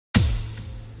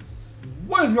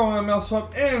What is going on,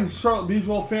 Mousetrap and Charlotte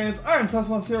Beedrills fans? I am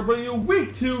Teslamouse here, bringing you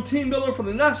Week 2 Team Builder from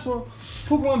the National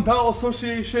Pokemon Battle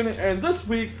Association. And this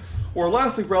week, or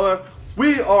last week rather,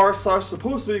 we are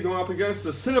supposed to be going up against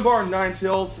the Cinnabar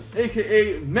Ninetales,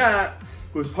 aka Matt,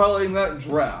 who's piloting that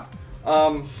draft.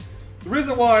 The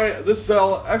reason why this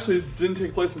battle actually didn't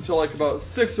take place until like about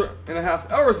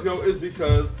 6.5 hours ago is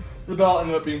because the battle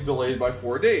ended up being delayed by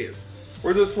 4 days.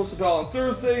 We're just supposed to battle on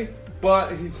Thursday,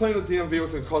 but he claimed that DMV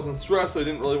was going to cause him stress, so he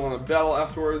didn't really want to battle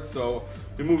afterwards, so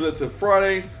we moved it to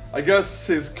Friday. I guess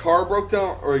his car broke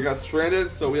down, or he got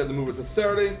stranded, so we had to move it to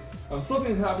Saturday.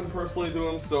 Something happened personally to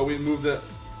him, so we moved it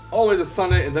all the way to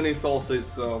Sunday, and then he fell asleep,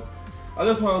 so at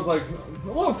this point I was like a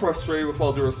little frustrated, with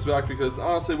all due respect, because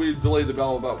honestly we delayed the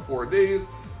battle about 4 days,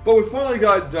 but we finally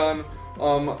got it done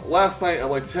last night at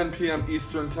like 10 p.m.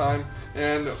 Eastern time,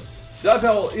 and that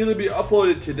battle will either be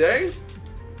uploaded today,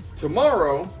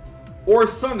 tomorrow, or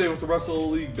Sunday with the rest of the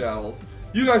league battles.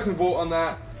 You guys can vote on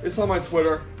that. It's on my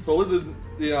Twitter, so I'll leave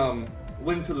the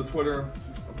link to the Twitter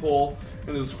poll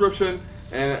in the description,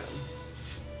 and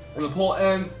when the poll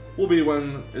ends will be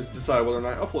when it's decided whether or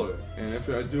not I upload it. And if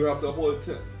I do have to upload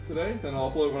it today, then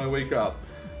I'll upload it when I wake up.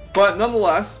 But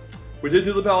nonetheless, we did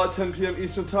do the battle at 10 p.m.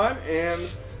 Eastern time, and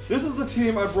this is the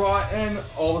team I brought and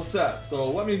all the sets. So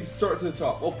let me start to the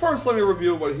top. Well, first let me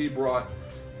review what he brought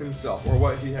himself, or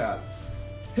what he had.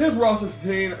 His roster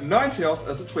contained Ninetales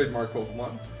as a trademark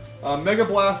Pokemon, Mega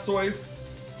Blastoise,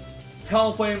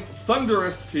 Talonflame,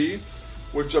 Thundurus T,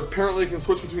 which apparently can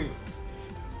switch between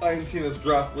Argentina's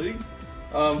Draft League,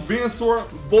 Venusaur,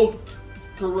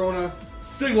 Volcarona,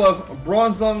 Sigilyph,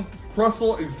 Bronzong,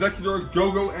 Crustle, Executor,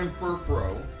 Go-Go, and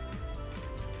Furfrou.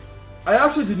 I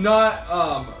actually did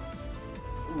not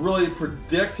really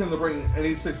predict him to bring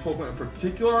any 6 Pokemon in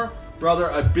particular.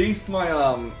 Rather, I based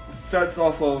my sets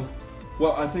off of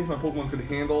what I think my Pokemon could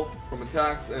handle from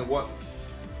attacks and what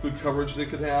good coverage they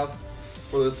could have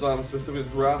for this specific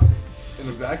draft in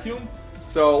a vacuum.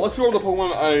 So let's go over the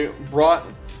Pokemon I brought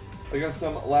against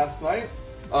them last night.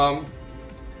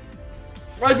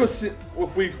 Like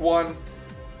with week 1,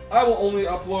 I will only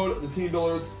upload the team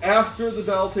builders after the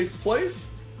battle takes place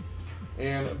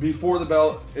and before the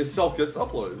battle itself gets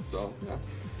uploaded. So yeah.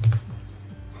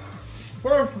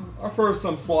 For our first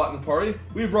slot in the party,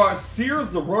 we brought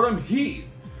Sears the Rotom Heat.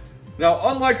 Now,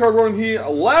 unlike our Rotom Heat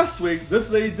last week, this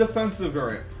is a defensive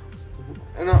variant.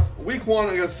 In week 1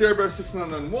 against Cinnabar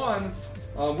 691,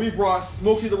 we brought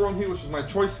Smokey the Rotom Heat, which is my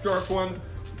choice scarf one,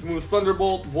 to move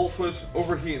Thunderbolt, Volt Switch,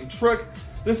 Overheat, and Trick.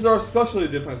 This is our specially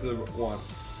defensive one.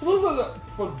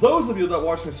 For those of you that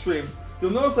watch my stream,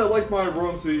 you'll notice I like my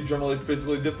Rotoms to be generally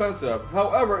physically defensive.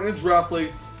 However, in a draft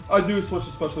league, I do switch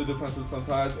to especially defensive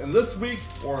sometimes, and this week,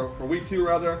 or for week 2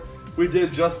 rather, we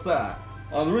did just that.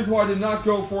 The reason why I did not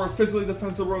go for a physically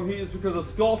defensive Rotom Heat is because a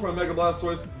Skull from a Mega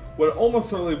Blastoise would almost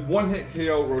certainly one-hit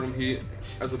KO Rotom Heat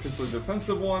as a physically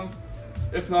defensive one,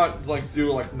 if not like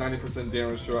do like 90%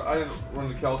 damage to it. I didn't run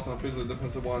the calcs on a physically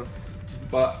defensive one,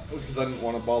 but because I didn't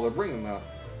want to bother bringing that.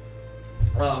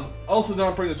 Also did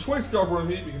not bring the Choice Scarf Rotom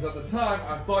Heat because at the time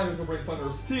I thought he was going to bring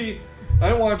Thundurus T. I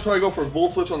didn't want to try to go for a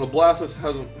Volt Switch on the Blastoise,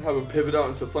 have him pivot out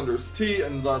into Thundurus T,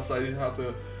 and thus I didn't have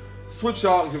to switch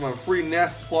out and give him a free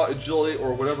Nasty Plot, Agility,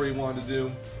 or whatever he wanted to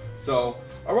do. So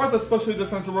I brought the specially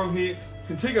defensive Rotom Heat,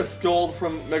 can take a Scald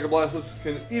from Mega Blastoise,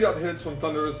 can eat up hits from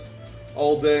Thundurus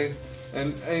all day,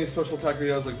 and any special attack he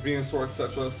has like Venusaur,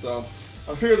 etc. So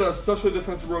I figured that a specially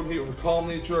defensive Rotom Heat with a Calm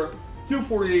Nature,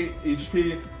 248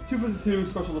 HP, 252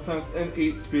 special defense, and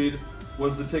 8 speed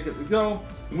was the ticket to go.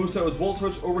 The moveset was Volt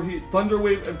Switch, Overheat, Thunder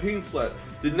Wave, and Pain Split.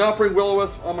 Did not bring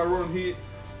Will-O-Wisp on my Rotom Heat.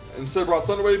 Instead brought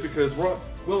Thunder Wave because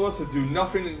Will-O-Wisp would do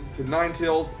nothing to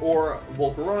Ninetales or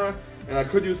Volcarona, and I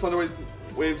could use Thunder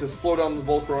Wave to slow down the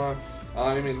Volcarona.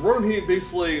 I mean, Rotom Heat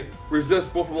basically resists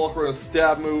both of Volcarona's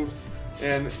stab moves,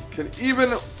 and can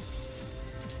even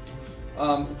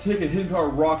take a Hidden Power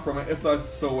Rock from it if that's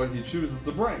so what he chooses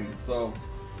to bring. So,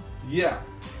 yeah.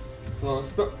 So,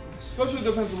 Special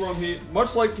Defensive Rotom Heat,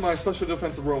 much like my Special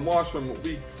Defensive Rotom Wash from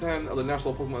week 10 of the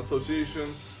National Pokemon Association,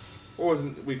 or was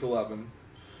it week 11,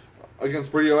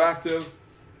 against Radioactive.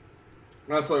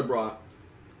 That's what I brought.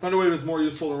 Thunder Wave is more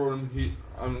useful than Rotom Heat,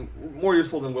 more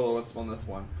useful than Will-O-Wisp on this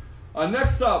one.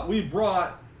 Next up, we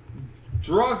brought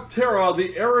Drogtera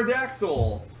the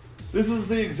Aerodactyl. This is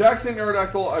the exact same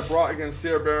Aerodactyl I brought against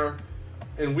Cinnabar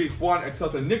in week 1,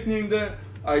 except I nicknamed it.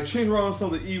 I changed around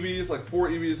some of the EVs, like 4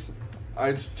 EVs.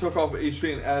 I took off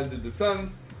HP and added the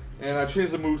defense, and I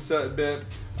changed the moveset a bit.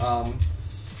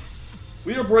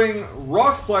 We are bringing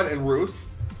Rock Slide and Roost,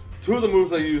 2 of the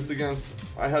moves I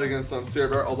had against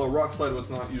Cinnabar, although Rock Slide was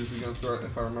not used against her,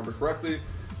 if I remember correctly.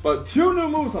 But 2 new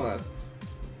moves on this.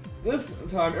 this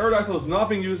time, Aerodactyl is not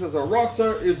being used as a rock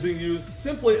slide, it is being used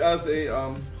simply as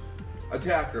a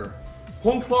attacker.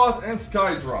 Home Claws and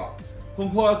Sky Drop.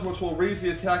 Home Claws, which will raise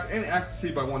the attack and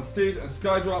accuracy by 1 stage, and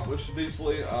Sky Drop, which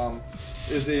basically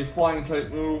is a flying type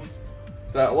move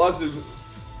that allows you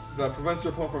that prevents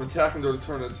your opponent from attacking during the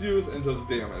turn it's used and does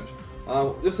damage.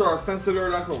 This is our offensive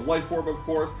Aerodactyl, Life Orb, of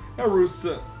course, and Roost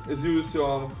is used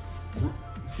to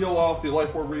heal off the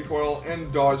Life Orb recoil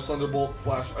and dodge Thunderbolt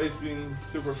 / Ice Beam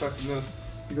super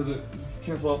effectiveness because it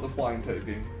cancels out the flying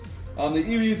typing. The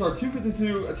EVs are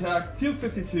 252 attack,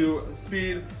 252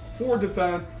 speed, 4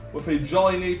 defense with a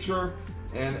jolly nature,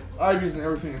 and IVs and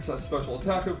everything except special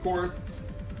attack, of course.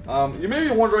 You may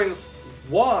be wondering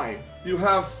why you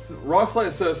have Rock Slide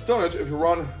instead of Stone Edge if you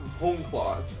run Home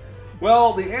Claws.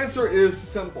 Well, the answer is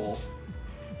simple.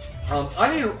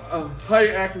 I need a high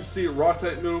accuracy rock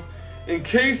type move in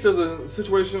case there's a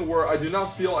situation where I do not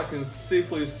feel I can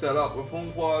safely set up with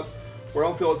Home Claws, where I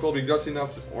don't feel like they'll be gutsy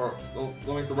enough to, or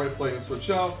they'll make the right play and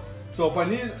switch out. So if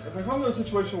I come to a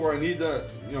situation where I need to,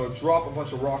 drop a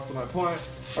bunch of rocks on my opponent,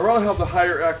 I'd rather have the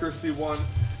higher accuracy one.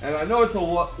 And I know it's a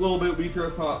little bit weaker,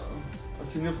 if not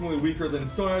significantly weaker than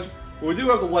Stone Edge, but we do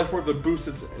have the Life Orb to boost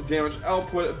its damage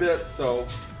output a bit, so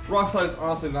Rock Slide is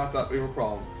honestly not that big of a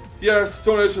problem. Yeah,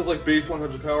 Stone Edge has like base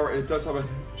 100 power, and it does have a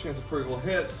chance of critical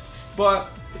hit, but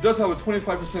it does have a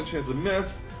 25% chance of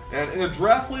miss, and in a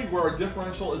draft league where our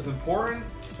differential is important,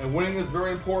 and winning is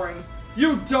very important,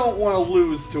 you don't want to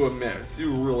lose to a miss.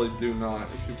 You really do not,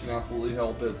 if you can absolutely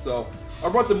help it. So I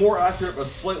brought the more accurate but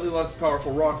slightly less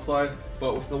powerful Rock Slide,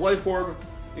 but with the Life Orb,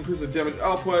 increase the damage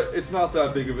output, it's not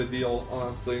that big of a deal,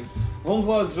 honestly. Home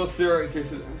Claw is just there in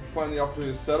case you find the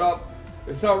opportunity to set up.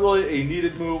 It's not really a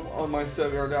needed move on my set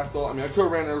of Aerodactyl. I mean, I could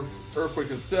have ran Earthquake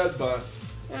instead, but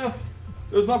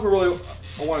there's nothing really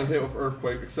I want to hit with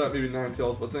Earthquake, except maybe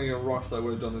Ninetales, but then again, Rock Slide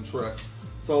would have done the trick.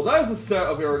 So that is the set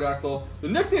of Aerodactyl. The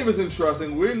nickname is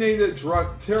interesting. We named it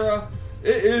Dractera.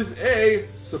 It is a,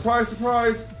 surprise,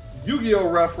 surprise, Yu-Gi-Oh!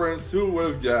 Reference. Who would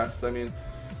have guessed? I mean,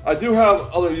 I do have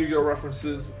other Yu-Gi-Oh!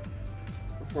 References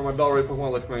for my Battle Ray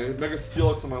Pokemon, like my Mega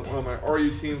Steelix on one of my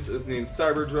RU teams is named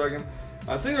Cyber Dragon.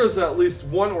 I think there's at least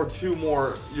 1 or 2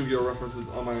 more Yu-Gi-Oh! References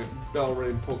on my Battle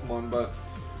Ray Pokemon, but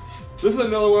this is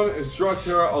another one. It's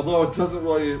Dractera, although it doesn't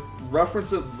really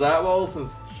reference it that well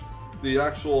since the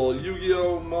actual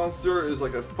Yu-Gi-Oh! Monster is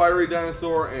like a fiery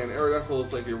dinosaur and Aerodactyl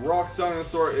is like a rock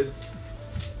dinosaur. It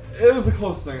was a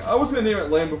close thing. I was going to name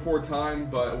it Land Before Time,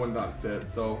 but it would not fit,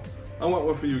 so I went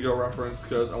with a Yu-Gi-Oh! Reference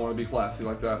because I want to be classy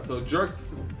like that. So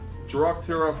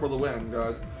Dractera for the win,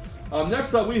 guys.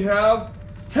 Next up we have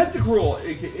Tentacruel,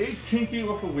 aka Kinky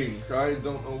with a Wink. I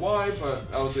don't know why, but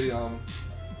that was a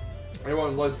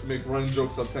everyone likes to make running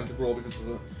jokes of Tentacruel because of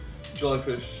the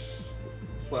jellyfish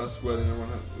 / squid, and everyone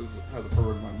has a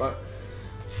perverted mind. But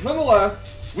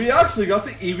nonetheless, we actually got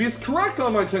the EVs correct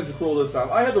on my Tentacruel this time.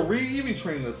 I had to re-EV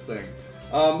train this thing.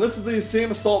 This is the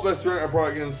same Assault Vest variant I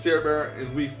brought against Cinnabar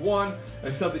in week 1,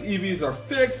 except the EVs are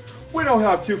fixed. We don't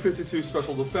have 252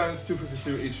 special defense,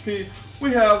 252 HP.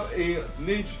 We have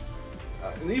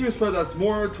an EV spread that's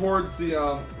more towards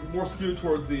the more skewed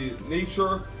towards the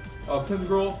nature of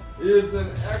Tentacruel. It is an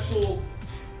actual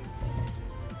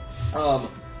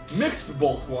mixed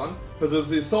bulk one, because there's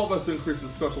the Assault Vest increases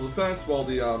special defense, while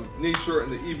the nature and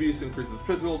the EVs increases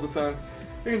physical defense.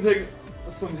 You can take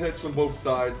some hits from both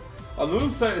sides. The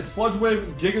moveset is Sludge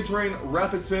Wave, Giga Drain,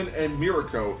 Rapid Spin, and Mirror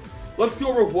Coat. Let's go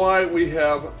over why we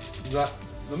have the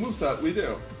moveset we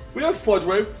do. We have Sludge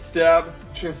Wave, Stab,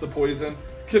 chance to poison,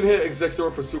 can hit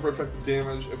Executor for super effective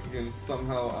damage if we can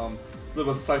somehow live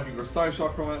a Psychic or Side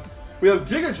Shock from it. We have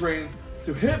Giga Drain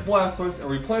to hit Blastoise and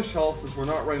replenish health since we're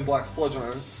not running Black Sludge on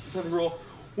our Tentacruel.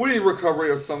 We need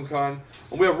recovery of some kind.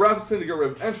 And we have Rapid Spin to get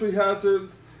rid of entry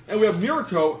hazards. And we have Mirror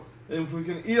Coat, and if we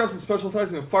can eat up some special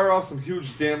attacks, we can fire off some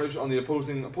huge damage on the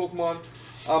opposing Pokemon.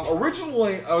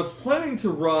 Originally, I was planning to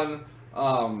run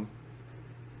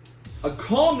a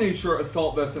Calm Nature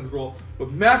Assault Vest Tentacruel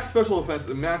with max special defense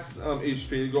and max HP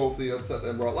to go with the set that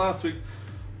I brought last week,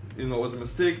 even though it was a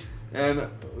mistake. And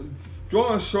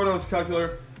going on Showdown's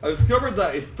calculator, I discovered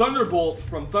that a Thunderbolt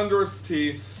from Thundurus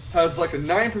T has like a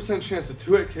 9% chance to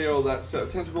 2-hit KO that set of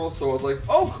Tentacruel, so I was like,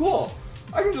 oh cool,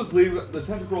 I can just leave the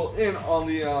Tentacruel in on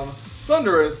the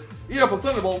Thundurus, eat up a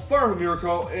Thunderbolt, fire a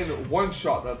Miracle, and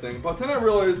one-shot that thing. But then I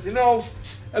realized, if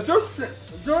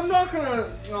they're not gonna,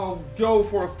 go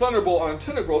for a Thunderbolt on a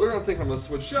Tentacruel, they're gonna think I'm gonna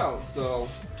switch out, so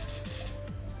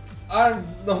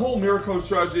the whole Miracle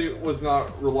strategy was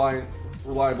not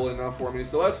reliable enough for me,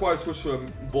 so that's why I switched to a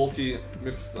bulky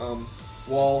mixed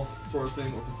wall sort of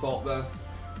thing with Assault Vest.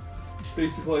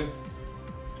 Basically,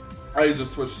 I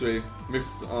just switched to a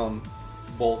mixed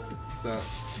bulk set.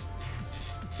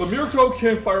 But Mirko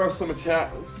can fire off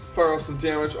some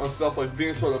damage on stuff like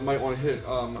Venusaur that might want to hit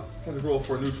Tentacruel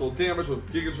for neutral damage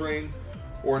with Giga Drain,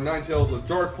 or Ninetales with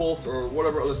Dark Pulse, or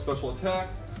whatever other special attack.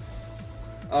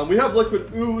 We have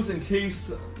Liquid Ooze in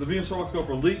case the Venusaur wants to go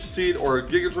for Leech Seed or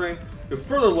Giga Drain to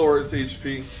further lower its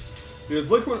HP, because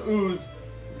Liquid Ooze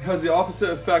has the opposite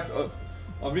effect on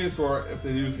Venusaur if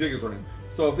they use Giga Drain.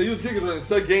 So if they use Giga Drain,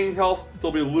 instead of gaining health,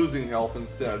 they'll be losing health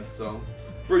instead. So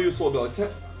very useful ability.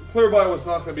 Clear Body was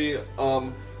not going to be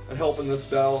a help in this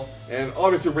battle, and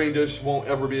obviously Rain Dish won't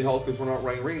ever be a help because we're not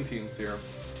running rain teams here.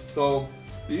 So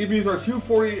the EVs are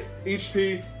 240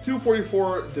 HP,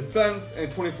 244 defense,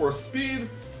 and 24 speed.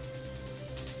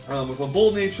 With a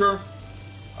bold nature,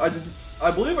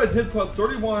 I believe I did put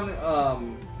 31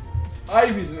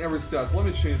 IVs in every set. So let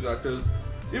me change that, because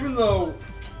even though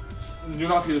you're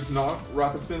not going to use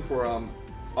Rapid Spin for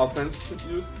offense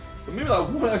use, but maybe that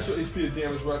one extra HP of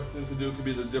damage Rapid Spin can do could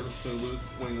be the difference between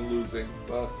winning and losing.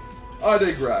 But I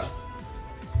digress.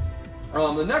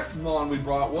 The next mon we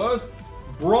brought was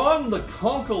Braun the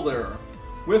Conkeler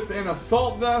with an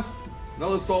Assault Vest,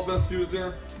 another Assault Vest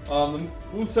user. The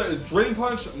moveset is Drain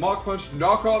Punch, Mach Punch,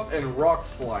 Knock Off, and Rock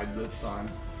Slide this time.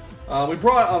 We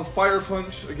brought Fire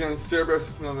Punch against Cerebear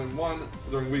 6901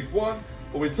 during week 1,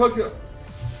 but we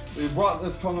brought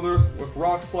this Conkeler with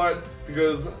Rock Slide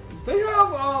because they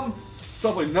have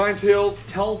stuff like Ninetales,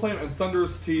 Talonflame, and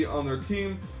Thunderous Tea on their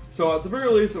team. So at the very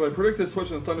least, if I predict a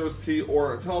switch in Thunderous Tea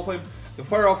or Talonflame, to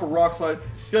fire off a Rock Slide,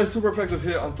 get a super effective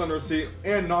hit on Thunderous Tea,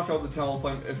 and knock out the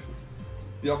Talonflame if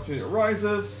the opportunity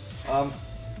arises.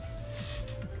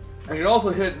 And you can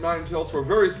also hit Ninetales for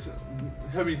very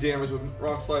heavy damage with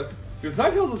Rock Slide, because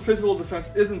Ninetales' physical defense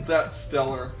isn't that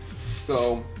stellar,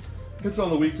 so hits on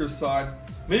the weaker side.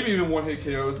 Maybe even one-hit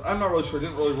KOs. I'm not really sure. I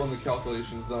didn't really run the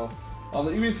calculations though.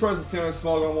 The EV spreads the standard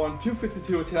small gun 1,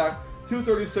 252 attack,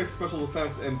 236 special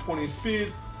defense, and 20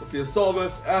 speed with the Assault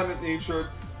Vest, Adamant Nature,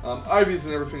 IVs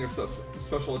and everything except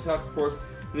special attack, of course.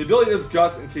 And the ability is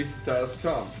Guts in case the status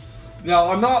comes.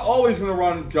 Now, I'm not always going to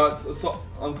run Guts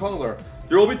on Conkeler.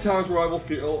 There will be times where I will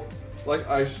feel like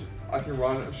I can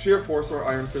run Sheer Force or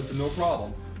Iron Fist and no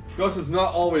problem. Guts is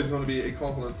not always going to be a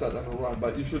Conkeler set that I can run,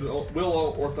 but you should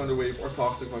Willow or Thunder Wave or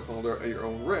Toxic my Conkeler at your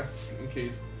own risk in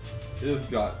case it is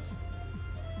Guts.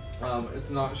 It's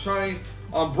not shiny.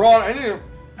 Brawn, it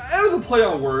was a play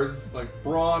on words, like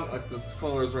Brawn, like this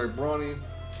Conkeler is very brawny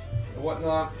and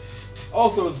whatnot.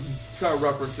 Also, it's kind of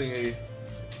referencing a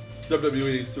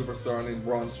WWE superstar named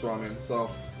Braun Strowman, so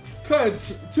kind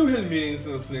of two hidden meanings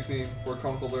in this nickname for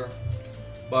Conkeler.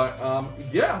 But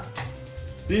yeah,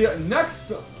 the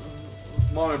next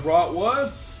mon I brought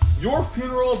was Your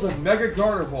Funeral, the Mega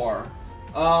Gardevoir.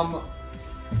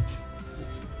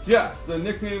 Yes, the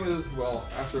nickname is, well,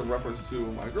 actually a reference to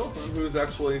my girlfriend, who is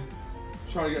actually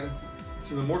trying to get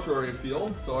into the mortuary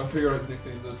field, so I figured I'd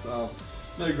nickname this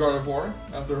Mega Gardevoir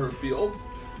after her field.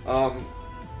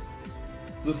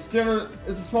 The standard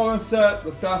is a small gun set,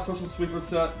 the fast special sweeper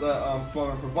set that small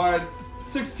gun provided,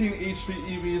 16 HP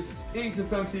EVs, 8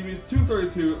 defense EVs,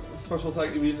 232 special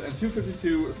attack EVs, and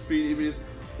 252 speed EVs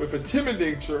with a timid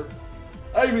nature,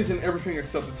 IVs in everything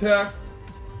except attack.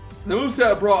 The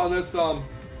moveset I brought on this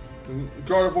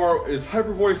Gardevoir is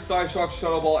Hyper Voice, Psyshock,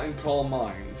 Shadow Ball, and Calm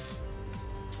Mind.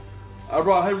 I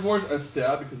brought Hyper Voice as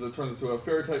Stab because it turns into a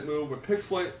Fairy type move with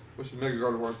Pixelate, which is Mega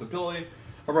Gardevoir's ability.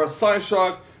 I brought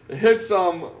Psyshock. It hits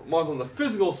mons on the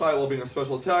physical side while being a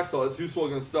special attack, so it's useful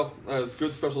against stuff as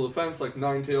good special defense like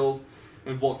Ninetales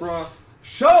and Volcarona.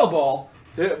 Shadow Ball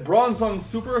hit Bronzong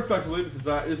super effectively because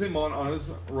that is a mon on his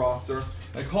roster.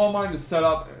 And Calm Mind is set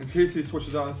up in case he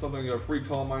switches out into something, you have free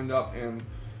Calm Mind up and,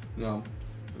 you know,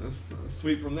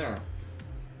 sweep from there.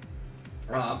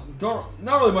 Not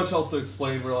really much else to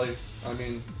explain, really. I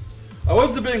mean, I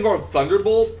was debating going with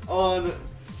Thunderbolt on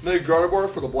Mega Gardevoir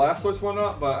for the Blastoise and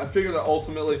whatnot, but I figured that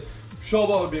ultimately Shadow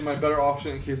Ball would be my better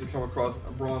option in case I come across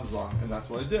a Bronzong, and that's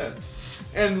what I did.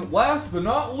 And last but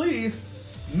not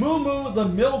least, Moo Moo the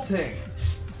Miltank.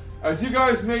 As you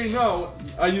guys may know,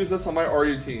 I use this on my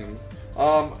RU teams.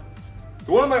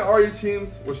 One of my RU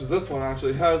teams, which is this one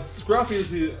actually, has Scrappy as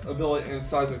the ability and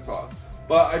Seismic Toss.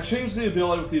 But I changed the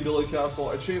ability with the ability capsule,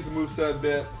 I changed the moveset a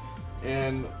bit,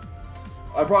 and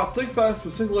I brought Think Fast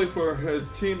specifically for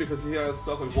his team because he has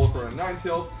stuff like Volcarona and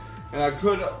Ninetales, and I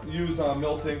could use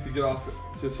Miltank to get off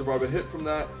to survive a hit from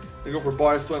that, and go for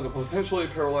Body Slam to potentially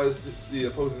paralyze the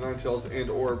opposing Ninetales and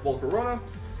or Volcarona.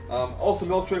 Also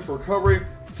Milk Drink for recovery,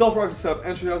 Self-Rock to set up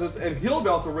entry hazards, and Heal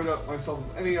Bell to rid up myself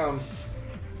of any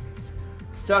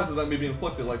stats that may be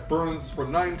inflicted, like burns for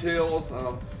Ninetales,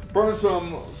 burns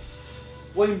from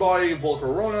Flame Body,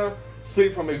 Volcarona,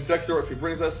 Sleep from Executor if he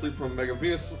brings that. Sleep from Mega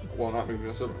Venusaur. Well, not Mega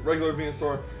Venusaur, but regular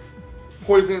Venusaur.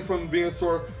 Poison from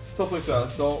Venusaur. Stuff like that.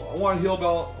 So I want a Heal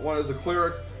Bell. I want it as a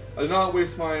Cleric. I did not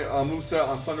waste my moveset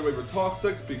on Thunder Wave or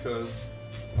Toxic because,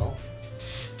 well,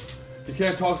 you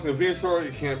can't Toxic a Venusaur,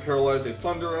 you can't paralyze a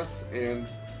Thundurus, and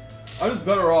I'm just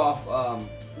better off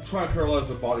trying to paralyze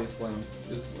a Body Slam,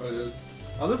 is what it is.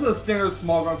 This is a standard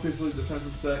small ground basically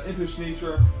defensive set. Impish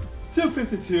Nature,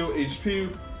 252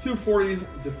 HP, 240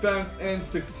 defense, and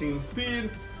 16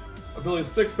 speed. Ability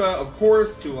Stick Fat, of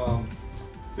course, to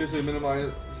basically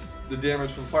minimize the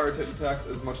damage from fire type attacks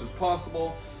as much as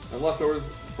possible. And Leftovers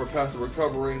for passive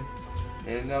recovery.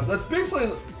 And that's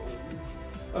basically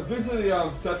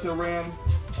the sets it ran.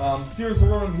 Sears the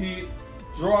Room Heat,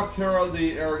 Jorock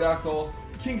the Aerodactyl,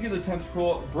 Kinky the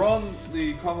Tentacle, Brawn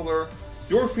the Conkeldurr,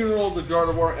 Your Funeral the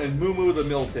Gardevoir, and Moo the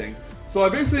Milting. So I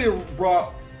basically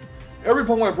brought every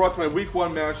Pokemon I brought to my week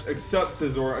 1 match except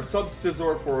Scizor. I subbed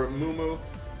Scizor for Moo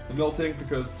the Milting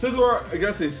because Scizor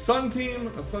against a Sun team,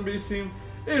 a Sun-based team,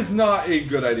 is not a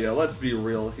good idea. Let's be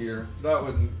real here. That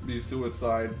would be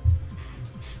suicide.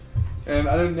 And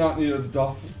I did not need it as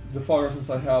Defogger since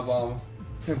I have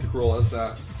Tentacruel as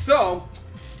that. So,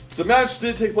 the match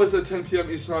did take place at 10 p.m.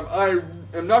 Eastern Time. I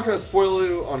am not going to spoil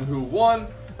you on who won.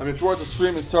 I mean, if you want to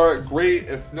stream and start it, great.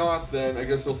 If not, then I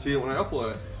guess you'll see it when I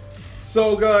upload it.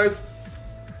 So, guys,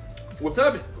 with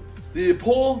that, the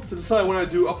poll to decide when I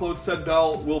do upload said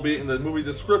battle will be in the movie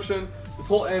description. The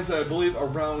poll ends at, I believe,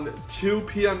 around 2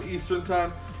 p.m. Eastern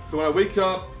Time. So when I wake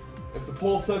up, if the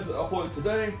poll says to upload it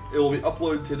today, it will be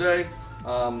uploaded today.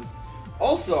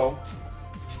 Also,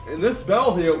 in this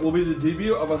battle video will be the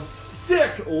debut of a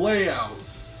sick layout.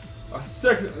 A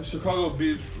sick a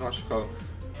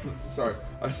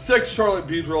sick Charlotte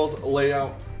Beedrills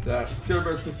layout that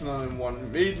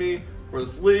Cinnabar691 made me for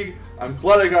this league. I'm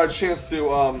glad I got a chance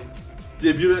to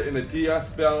debut it in a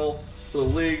DS battle for the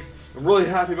league. I'm really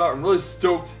happy about it. I'm really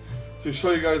stoked to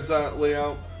show you guys that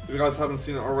layout if you guys haven't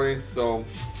seen it already. So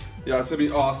yeah, it's gonna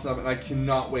be awesome and I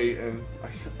cannot wait, and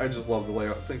I just love the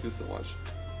layout. Thank you so much.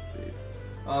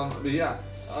 But yeah,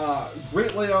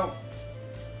 great layout.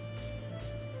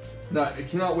 I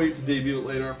cannot wait to debut it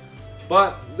later.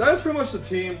 But that is pretty much the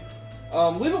team.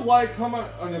 Leave a like, comment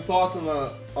on your thoughts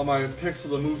on my picks for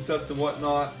the movesets and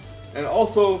whatnot, and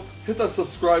also hit that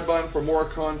subscribe button for more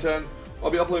content. I'll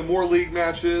be uploading more league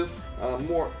matches,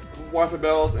 more Wi-Fi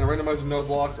battles, and randomizing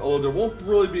Nuzlocke. Although there won't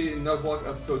really be a Nuzlocke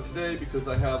episode today because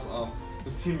I have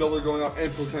this team builder going up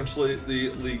and potentially the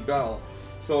league battle.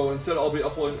 So instead, I'll be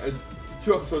uploading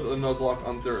 2 episodes of the Nuzlocke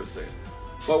on Thursday.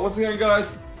 But once again, guys,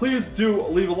 please do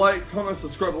leave a like, comment,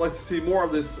 subscribe. I'd like to see more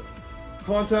of this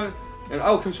content, and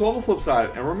I will catch you on the flip side.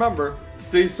 And remember,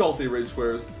 stay salty, Rage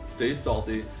Squares. Stay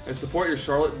salty and support your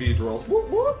Charlotte Beedrills. Whoop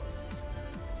whoop.